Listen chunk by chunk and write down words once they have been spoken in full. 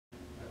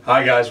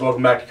Hi guys,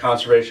 welcome back to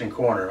Conservation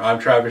Corner. I'm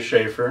Travis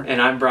Schaefer.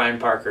 And I'm Brian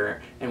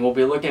Parker, and we'll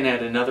be looking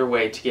at another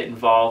way to get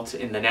involved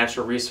in the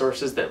natural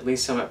resources that Lee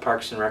Summit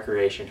Parks and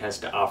Recreation has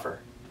to offer.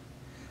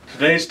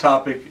 Today's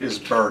topic is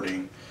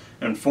birding,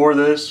 and for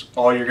this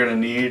all you're going to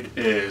need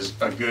is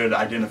a good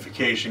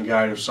identification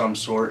guide of some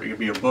sort. It could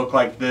be a book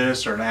like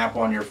this or an app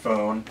on your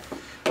phone.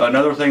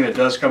 Another thing that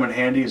does come in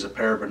handy is a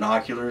pair of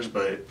binoculars,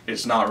 but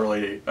it's not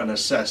really a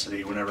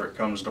necessity whenever it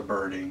comes to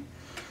birding.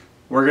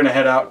 We're going to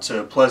head out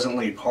to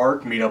Pleasantly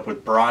Park, meet up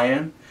with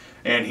Brian,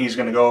 and he's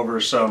going to go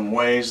over some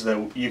ways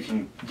that you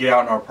can get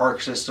out in our park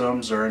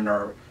systems or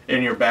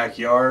in your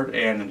backyard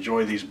and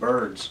enjoy these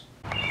birds.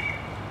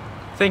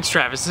 Thanks,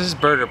 Travis. This is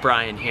Birder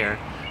Brian here,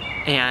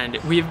 and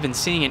we've been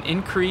seeing an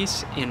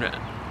increase in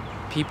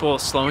people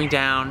slowing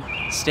down,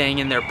 staying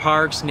in their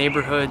parks,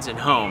 neighborhoods, and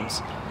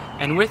homes.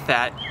 And with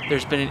that,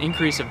 there's been an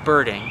increase of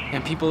birding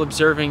and people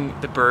observing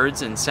the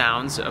birds and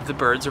sounds of the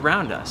birds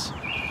around us.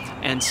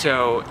 And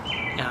so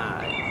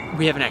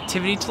we have an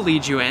activity to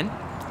lead you in.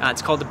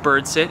 It's called the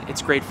Bird Sit.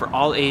 It's great for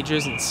all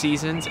ages and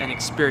seasons and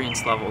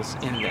experience levels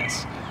in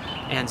this.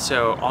 And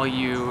so all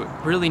you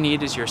really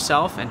need is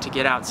yourself and to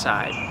get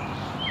outside.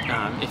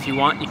 If you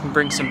want, you can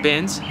bring some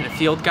bins and a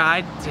field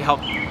guide to help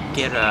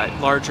get a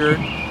larger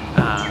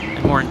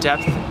and more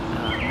in-depth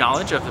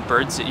knowledge of the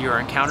birds that you are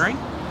encountering.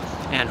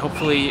 And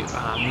hopefully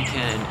we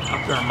can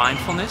up our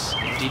mindfulness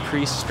and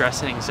decrease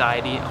stress and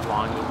anxiety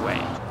along the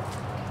way.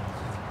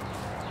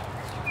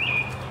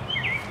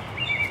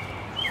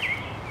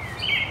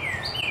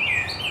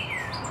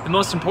 The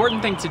most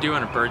important thing to do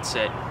on a bird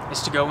sit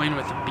is to go in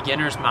with a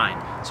beginner's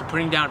mind, so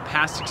putting down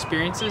past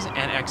experiences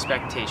and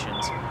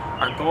expectations.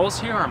 Our goals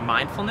here are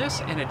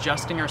mindfulness and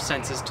adjusting our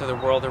senses to the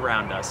world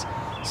around us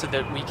so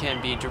that we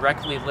can be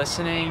directly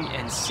listening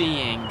and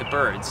seeing the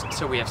birds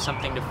so we have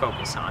something to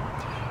focus on.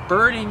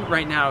 Birding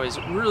right now is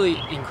really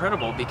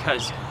incredible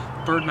because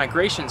bird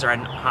migrations are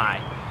high,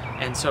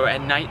 and so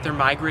at night they're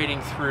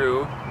migrating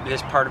through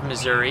this part of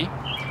Missouri,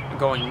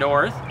 going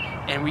north,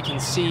 and we can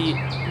see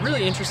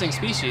really interesting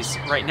species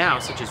right now,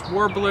 such as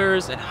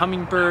warblers and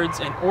hummingbirds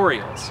and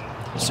orioles.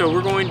 So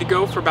we're going to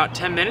go for about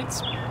 10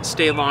 minutes,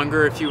 stay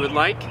longer if you would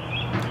like,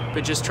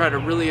 but just try to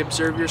really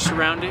observe your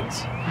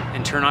surroundings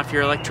and turn off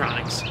your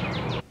electronics.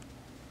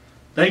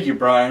 Thank you,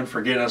 Brian,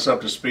 for getting us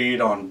up to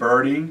speed on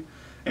birding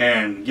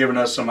and giving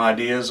us some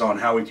ideas on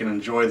how we can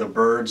enjoy the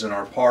birds in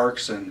our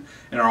parks and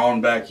in our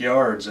own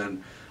backyards.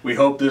 And we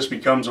hope this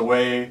becomes a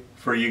way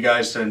for you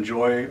guys to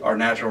enjoy our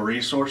natural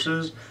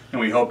resources, and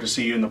we hope to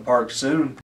see you in the park soon.